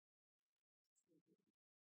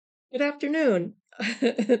Good afternoon.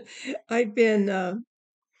 I've been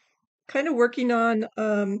kind of working on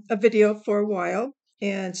a video for a while,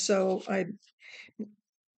 and so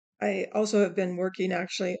I also have been working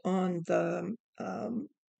actually on the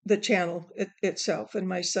channel itself. And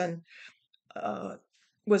my son uh,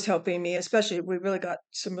 was helping me, especially we really got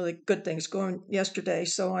some really good things going yesterday.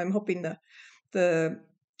 So I'm hoping the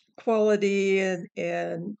quality and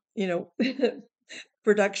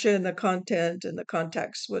production, the content, and the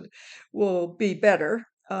context will be better.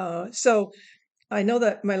 So I know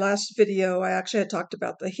that my last video, I actually had talked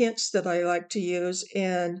about the hints that I like to use,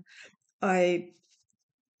 and I,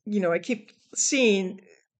 I keep seeing,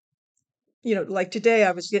 like today,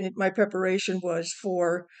 I was getting my preparation was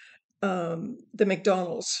for the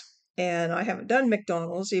McDonald's, and I haven't done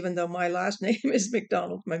McDonald's, even though my last name is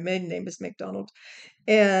McDonald, my maiden name is McDonald,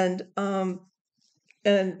 and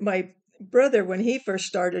my brother, when he first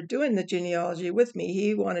started doing the genealogy with me,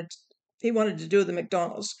 he wanted to do the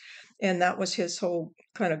McDonald's, and that was his whole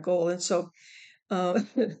kind of goal. And so, uh,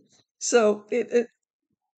 so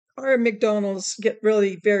our McDonald's get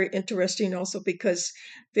really very interesting also because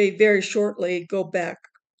they very shortly go back,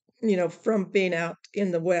 from being out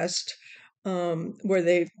in the West, where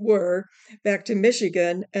they were, back to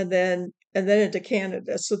Michigan, and then into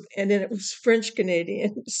Canada. So, and then it was French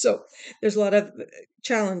Canadian. So there's a lot of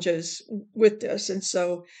challenges with this, and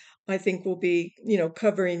so I think we'll be,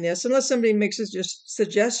 covering this unless somebody makes a just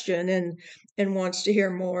suggestion and wants to hear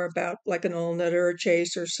more about like an Allnut or a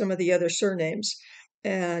Chase or some of the other surnames.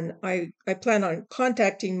 And I plan on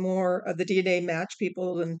contacting more of the DNA match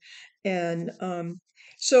people and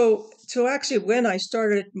so actually when I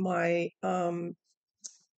started my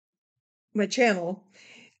channel,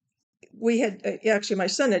 we had actually my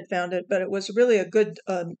son had found it, but it was really a good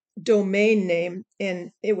domain name,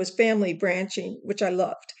 and it was family branching, which I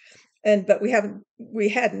loved. And but we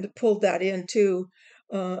hadn't pulled that into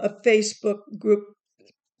a Facebook group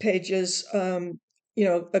pages,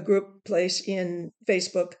 a group place in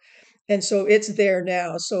Facebook, and so it's there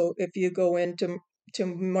now. So if you go into to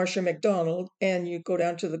Marsha McDonald and you go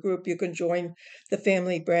down to the group, you can join the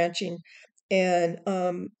family branching, and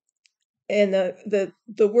the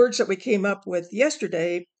words that we came up with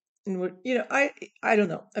yesterday, and I don't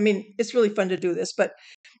know. I mean, it's really fun to do this, but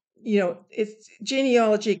it's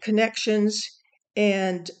genealogy connections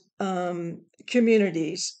and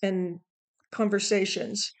communities and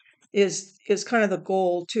conversations is kind of the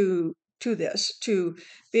goal to this, to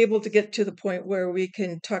be able to get to the point where we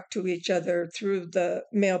can talk to each other through the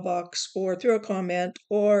mailbox or through a comment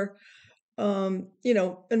or and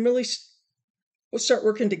really we'll start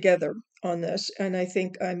working together on this. And I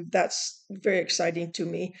think that's very exciting to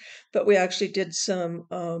me. But we actually did some,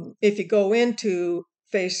 if you go into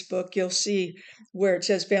Facebook, you'll see where it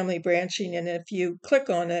says family branching. And if you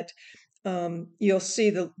click on it, you'll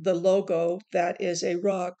see the logo that is a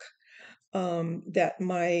rock that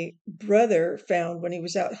my brother found when he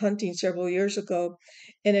was out hunting several years ago,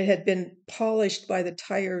 and it had been polished by the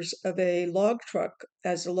tires of a log truck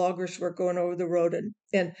as the loggers were going over the road,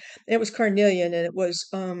 and it was carnelian, and it was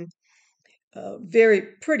very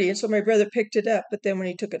pretty. And so my brother picked it up, but then when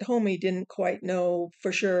he took it home, he didn't quite know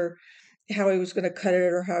for sure how he was going to cut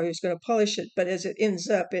it or how he was going to polish it. But as it ends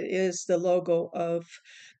up, it is the logo of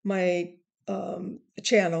my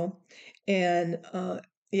channel. And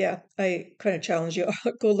yeah, I kind of challenge you.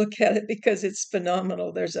 Go look at it because it's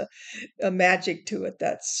phenomenal. There's a magic to it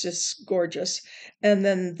that's just gorgeous. And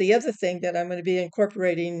then the other thing that I'm going to be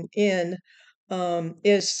incorporating in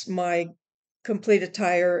is my complete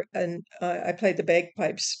attire, and I played the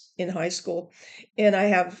bagpipes in high school, and I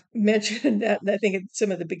have mentioned that, and I think in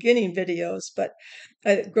some of the beginning videos. But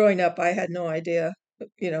growing up, I had no idea,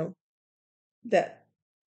 you know, that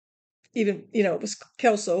even it was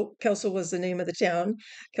Kelso. Kelso was the name of the town.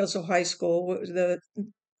 Kelso High School. The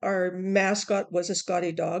Our mascot was a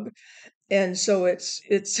Scotty dog, and so it's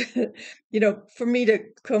for me to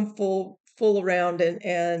come full around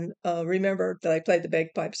and remember that I played the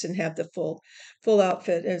bagpipes and have the full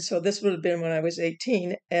outfit. And so this would have been when I was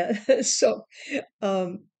 18, and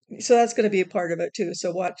um so that's going to be a part of it too.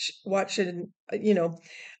 So watch it, and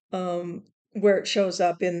um where it shows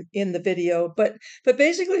up in the video. But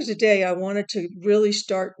basically today I wanted to really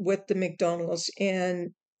start with the McDonald's,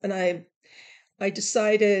 and I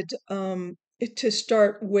decided to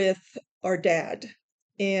start with our dad.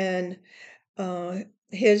 And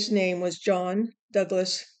his name was John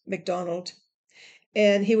Douglas McDonald,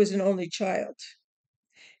 and he was an only child.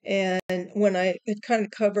 And when I had kind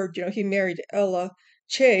of covered, he married Ella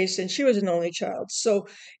Chase, and she was an only child. So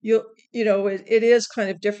it is kind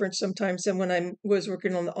of different sometimes than when I was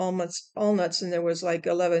working on the all nuts, and there was like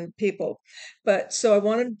 11 people. But so I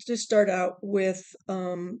wanted to start out with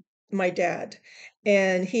my dad,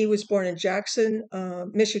 and he was born in Jackson,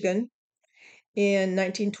 Michigan, in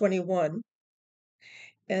 1921,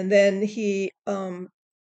 and then he was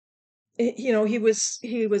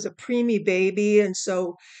a preemie baby, and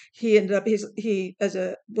so he ended up he as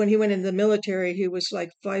a when he went in the military, he was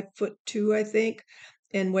like 5'2", I think,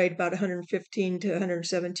 and weighed about 115 to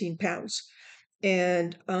 117 pounds.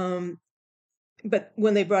 And but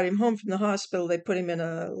when they brought him home from the hospital, they put him in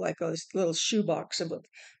a little shoebox with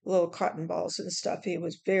little cotton balls and stuff. He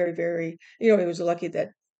was very, very, he was lucky that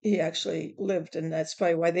he actually lived, and that's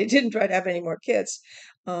probably why they didn't try to have any more kids,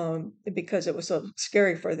 because it was so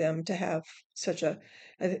scary for them to have such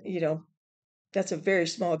that's a very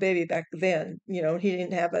small baby back then. He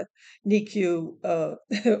didn't have a NICU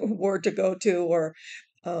ward to go to, or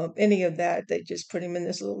any of that. They just put him in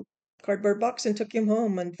this little cardboard box and took him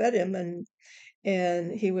home and fed him,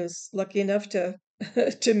 and he was lucky enough to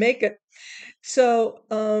to make it. So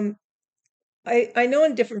I know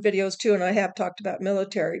in different videos too, and I have talked about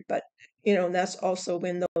military, but and that's also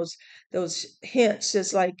when those hints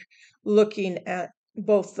is like looking at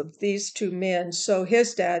both of these two men. So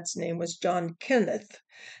his dad's name was John Kenneth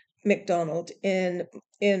McDonald, and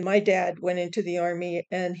my dad went into the army,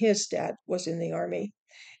 and his dad was in the army,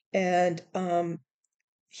 and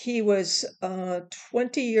he was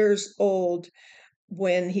 20 years old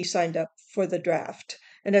when he signed up for the draft.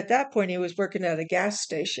 And at that point, he was working at a gas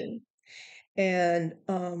station. And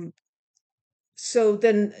so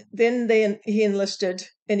then he enlisted,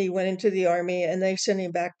 and he went into the army, and they sent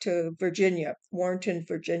him back to Virginia, Warrenton,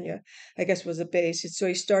 Virginia, I guess was a base. And so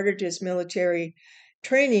he started his military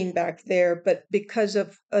training back there. But because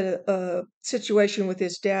of a situation with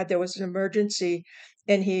his dad, there was an emergency,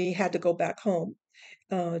 and he had to go back home,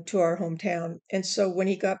 to our hometown. And so when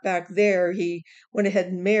he got back there, he went ahead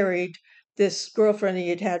and married this girlfriend he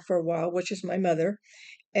had had for a while, which is my mother.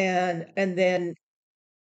 And then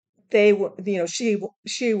she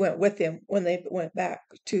went with him when they went back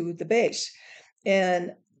to the base.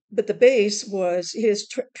 And but the base was his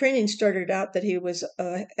training started out that he was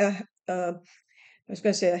I was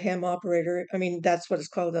going to say a ham operator. I mean, that's what it's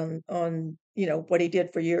called on what he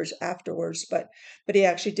did for years afterwards. But he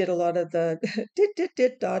actually did a lot of the dit dit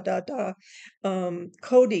dit da da da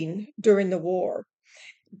coding during the war.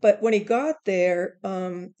 But when he got there,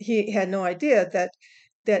 he had no idea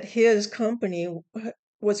that his company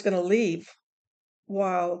was going to leave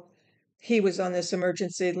while he was on this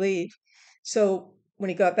emergency leave. So when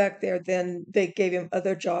he got back there, then they gave him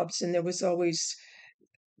other jobs, and there was always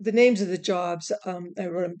the names of the jobs. I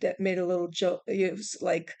wrote them that made a little joke. It was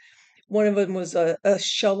like one of them was a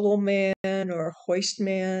shovel man or a hoist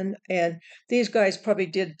man, and these guys probably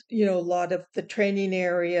did a lot of the training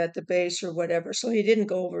area at the base or whatever. So he didn't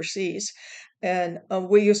go overseas, and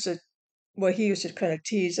we used to well, he used to kind of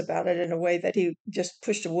tease about it in a way that he just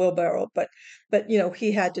pushed a wheelbarrow, but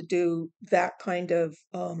he had to do that kind of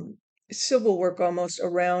civil work almost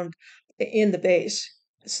around in the base.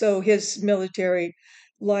 So his military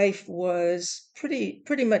life was pretty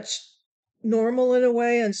much normal in a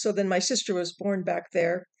way. And so then my sister was born back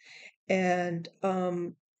there, and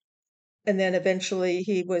then eventually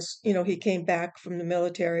he came back from the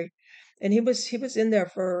military, and he was in there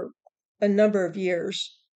for a number of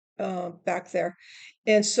years, back there.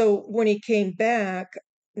 And so when he came back,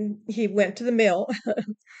 he went to the mill.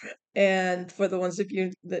 And for the ones of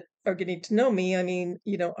you that are getting to know me, I mean,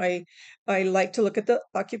 I like to look at the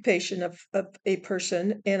occupation of a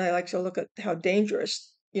person, and I like to look at how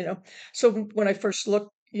dangerous. So when I first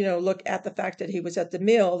look at the fact that he was at the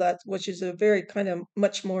mill, that which is a very kind of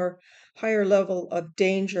much more higher level of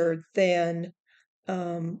danger than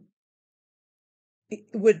um, it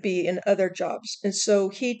would be in other jobs. And so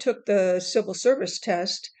he took the civil service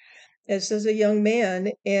test as a young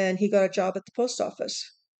man, and he got a job at the post office.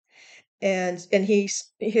 And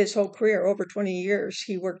his whole career, over 20 years,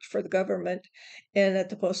 he worked for the government and at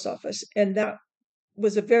the post office. And that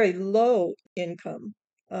was a very low income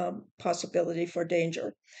possibility for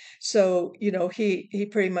danger. So, he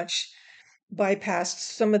pretty much bypassed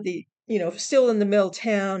some of the, still in the mill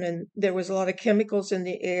town, and there was a lot of chemicals in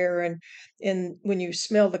the air, and when you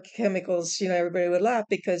smell the chemicals, everybody would laugh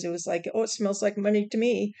because it was like, oh, it smells like money to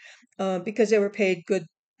me, because they were paid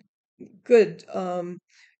good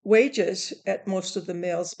wages at most of the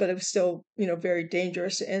mills, but it was still, very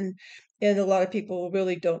dangerous. And a lot of people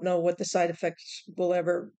really don't know what the side effects will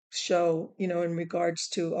ever show, in regards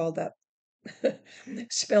to all that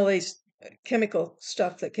smelly chemical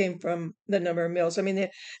stuff that came from the number of mills. I mean,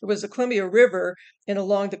 it was the Columbia River, and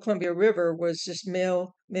along the Columbia River was just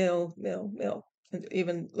mill, mill, mill, mill, and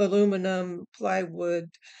even aluminum, plywood,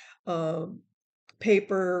 um,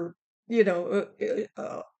 paper,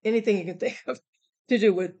 anything you can think of to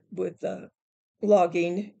do with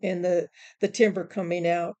logging and the timber coming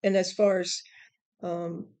out. And as far as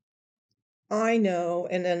um, I know,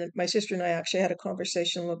 and then my sister and I actually had a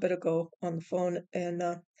conversation a little bit ago on the phone, and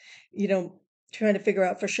you know, trying to figure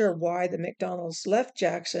out for sure why the McDonald's left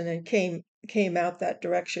Jackson and came out that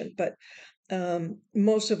direction. But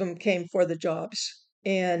most of them came for the jobs,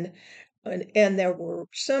 and there were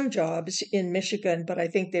some jobs in Michigan, but I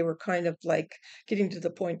think they were kind of like getting to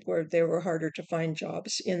the point where they were harder to find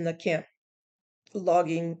jobs in the camp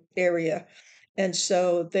logging area. And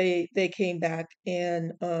so they came back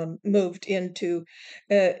and moved into,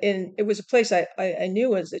 and it was a place I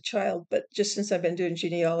knew as a child, but just since I've been doing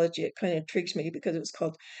genealogy, it kind of intrigues me because it was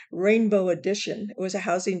called Rainbow Edition. It was a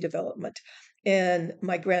housing development, and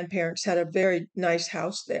my grandparents had a very nice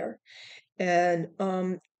house there. And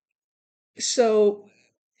so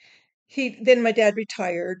he then my dad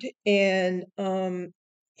retired, and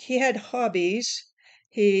he had hobbies.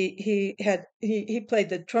 He played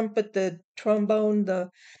the trumpet, the trombone, the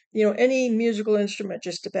any musical instrument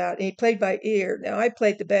just about, and he played by ear. Now I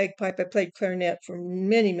played the bagpipe, I played clarinet for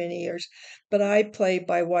many many years, but I play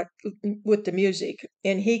by what with the music,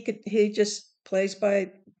 and he just plays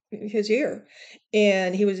by his ear.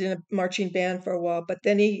 And he was in a marching band for a while, but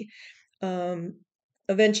then he um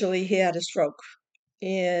eventually he had a stroke,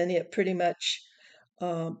 and it pretty much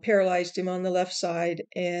paralyzed him on the left side,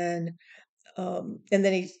 and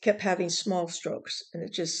then he kept having small strokes, and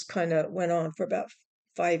it just kind of went on for about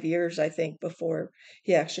 5 years, I think, before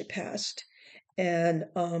he actually passed. And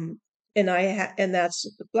and that's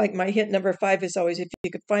like my hint number five is always, if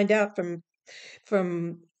you could find out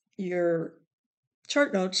from your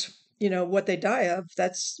chart notes, what they die of,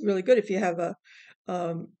 that's really good if you have a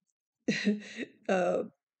um, uh,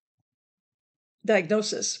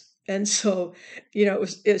 diagnosis. And so,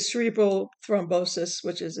 it's cerebral thrombosis,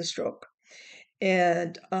 which is a stroke.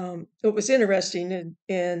 And what was interesting,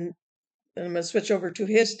 and I'm going to switch over to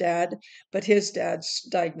his dad, but his dad's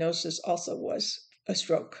diagnosis also was a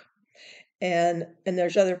stroke. And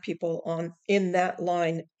there's other people on in that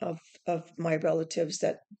line of my relatives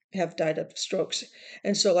that have died of strokes.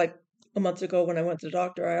 And so, like a month ago when I went to the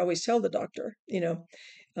doctor, I always tell the doctor,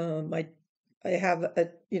 my I have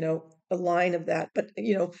a line of that. But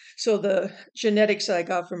so the genetics that I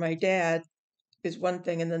got from my dad is one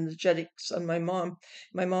thing, and then the genetics on my mom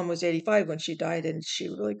was 85 when she died, and she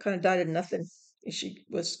really kind of died of nothing. She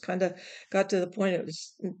was kind of got to the point, it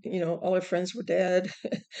was, all her friends were dead,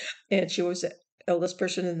 and she was the eldest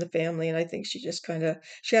person in the family, and I think she just kind of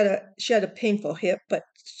she had a painful hip, but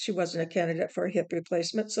she wasn't a candidate for a hip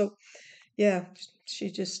replacement. So yeah, she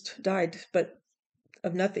just died, but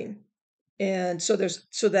of nothing. And so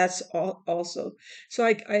that's also, so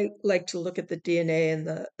I like to look at the DNA and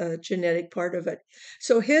the genetic part of it.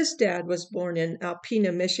 So his dad was born in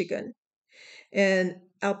Alpena, Michigan, and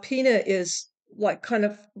Alpena is like kind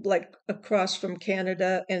of like across from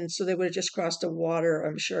Canada, and so they would have just crossed the water,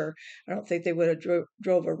 I'm sure. I don't think they would have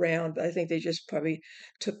drove around, but I think they just probably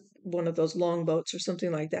took one of those long boats or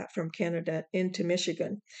something like that from Canada into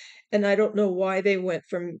Michigan. And I don't know why they went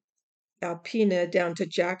from Alpena down to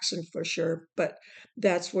Jackson for sure, but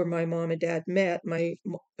that's where my mom and dad met.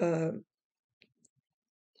 Uh,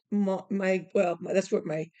 that's where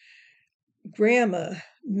my grandma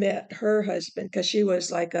met her husband, because she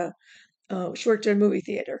was like she worked at a movie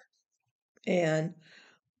theater, and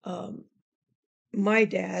um, my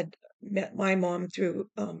dad met my mom through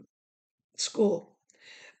school.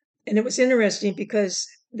 And it was interesting because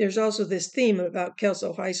there's also this theme about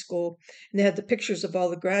Kelso High School, and they had the pictures of all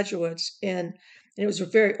the graduates, and it was a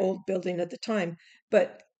very old building at the time,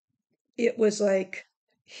 but it was like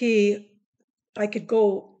he I could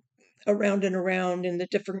go around and around in the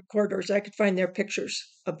different corridors. I could find their pictures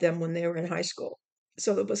of them when they were in high school.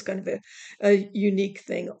 So it was kind of a unique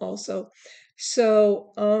thing also.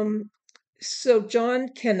 So so John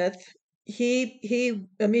Kenneth, he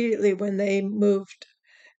immediately when they moved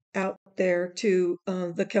out there to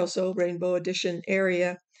the Kelso Rainbow Edition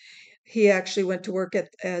area, he actually went to work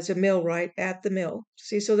as a millwright at the mill.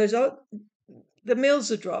 See, so there's all the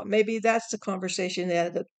mill's a draw. Maybe that's the conversation they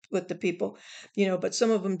had with the people, but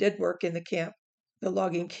some of them did work in the camp, the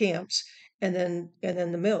logging camps, and then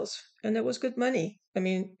the mills, and it was good money. I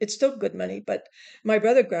mean, it's still good money. But my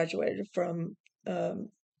brother graduated from um,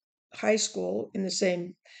 high school in the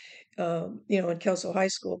same, in Kelso High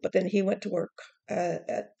School, but then he went to work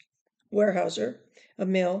at warehouser, a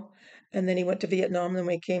mill, and then he went to Vietnam. And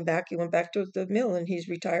when he came back, he went back to the mill, and he's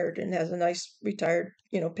retired and has a nice retired,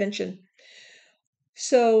 pension.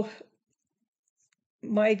 So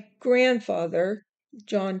my grandfather,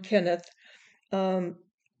 John Kenneth, um,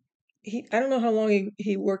 I don't know how long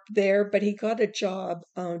he worked there, but he got a job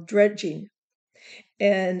dredging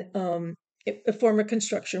and former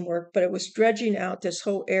construction work, but it was dredging out this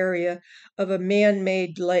whole area of a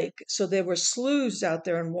man-made lake. So there were sloughs out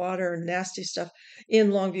there and water and nasty stuff in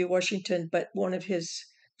Longview, Washington, but one of his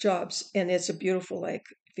jobs, and it's a beautiful lake.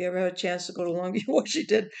 If you ever have a chance to go to Longview,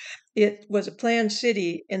 Washington, it was a planned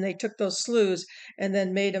city, and they took those sloughs and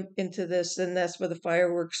then made them into this, and that's where the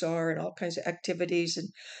fireworks are and all kinds of activities. And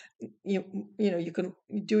you can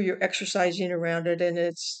do your exercising around it, and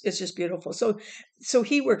it's just beautiful. So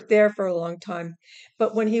he worked there for a long time,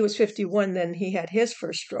 but when he was 51, then he had his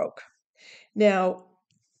first stroke. Now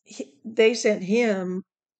they sent him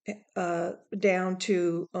down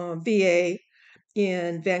to VA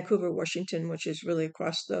in Vancouver, Washington, which is really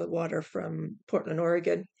across the water from Portland,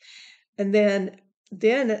 Oregon. And then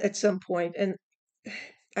at some point, and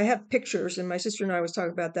I have pictures, and my sister and I was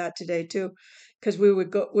talking about that today too, because we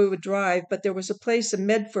would drive, but there was a place in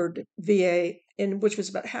Medford, VA, which was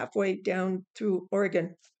about halfway down through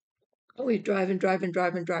Oregon. We'd drive and drive and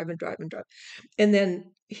drive and drive and drive and drive, and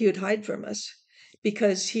then he would hide from us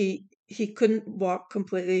because he couldn't walk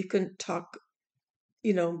completely, he couldn't talk.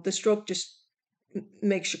 The stroke just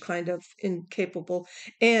makes you kind of incapable.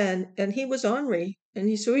 And he was ornery, and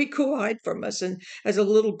he could hide from us. And as a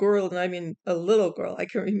little girl, and I mean a little girl, I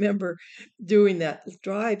can remember doing that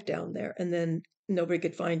drive down there, and then nobody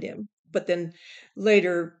could find him. But then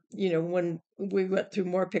later, when we went through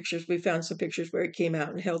more pictures, we found some pictures where he came out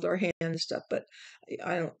and held our hand and stuff. But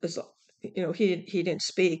I don't, he didn't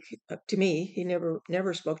speak to me. He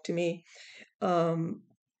never spoke to me. Um,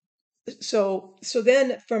 so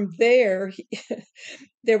then from there,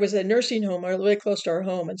 there was a nursing home really close to our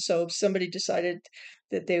home, and so somebody decided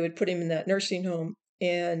that they would put him in that nursing home,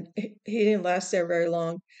 and he didn't last there very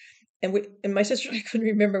long. And my sister and I couldn't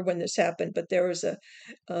remember when this happened, but there was a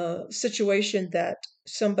situation that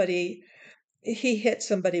he hit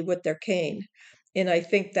somebody with their cane, and I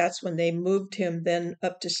think that's when they moved him then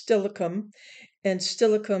up to Stillicum, and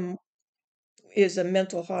Stillicum is a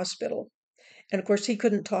mental hospital. And of course, he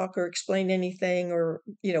couldn't talk or explain anything, or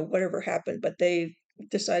whatever happened. But they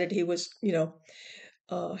decided he was,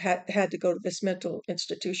 had to go to this mental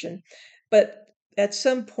institution. But at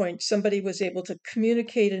some point, somebody was able to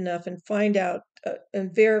communicate enough and find out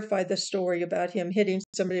and verify the story about him hitting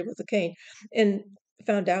somebody with a cane, and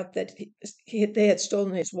found out that they had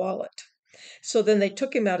stolen his wallet. So then they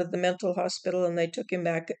took him out of the mental hospital, and they took him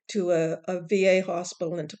back to a VA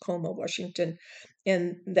hospital in Tacoma, Washington,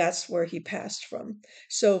 and that's where he passed from.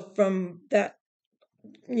 So from that,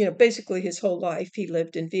 basically his whole life, he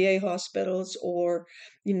lived in VA hospitals or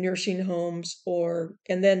in nursing homes,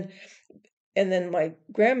 and then my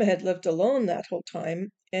grandma had lived alone that whole time.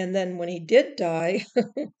 And then when he did die,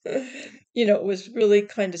 it was really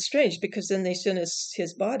kind of strange, because then they sent us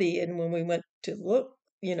his body, and when we went to look,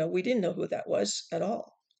 we didn't know who that was at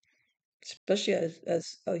all, especially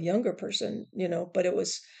as a younger person, but it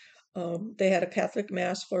was, they had a Catholic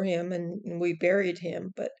mass for him, and we buried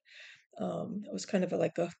him, but it was kind of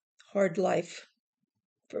like a hard life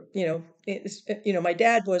for, my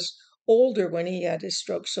dad was older when he had his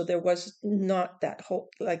stroke, so there was not that whole,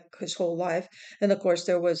 like, his whole life. And of course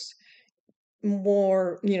there was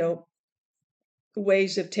more,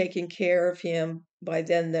 ways of taking care of him by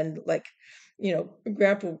then than, like,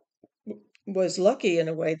 grandpa was lucky in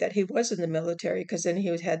a way that he was in the military, because then he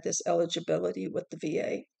had this eligibility with the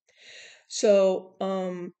VA. So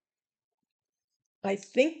I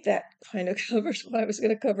think that kind of covers what I was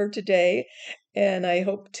going to cover today, and I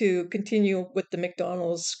hope to continue with the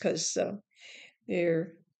McDonald's, because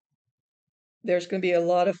there there's going to be a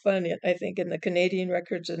lot of fun, I think, in the Canadian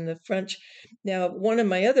records and the French. Now, one of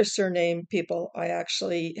my other surname people I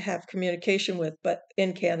actually have communication with, but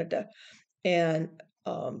in Canada, and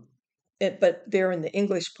but they're in the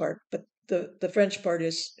English part, but the French part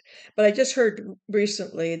is. But I just heard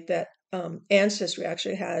recently that Ancestry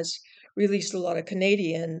actually has released a lot of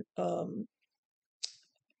Canadian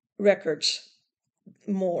records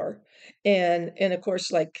more, and of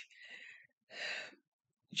course, like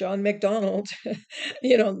John McDonald,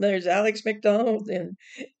 there's Alex McDonald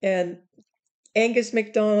and Angus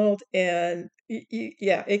McDonald, and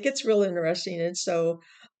yeah, it gets real interesting. And so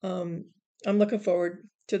um, I'm looking forward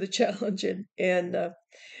to the challenge, and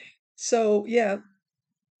so yeah,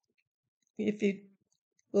 if you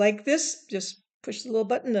like this, just push the little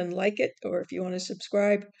button and like it, or if you want to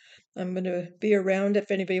subscribe. I'm going to be around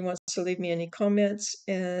if anybody wants to leave me any comments.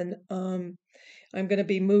 And I'm going to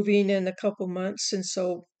be moving in a couple months, and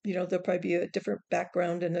so there'll probably be a different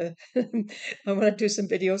background and I want to do some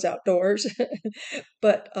videos outdoors.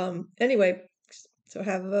 But anyway, so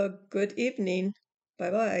have a good evening.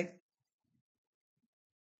 Bye bye.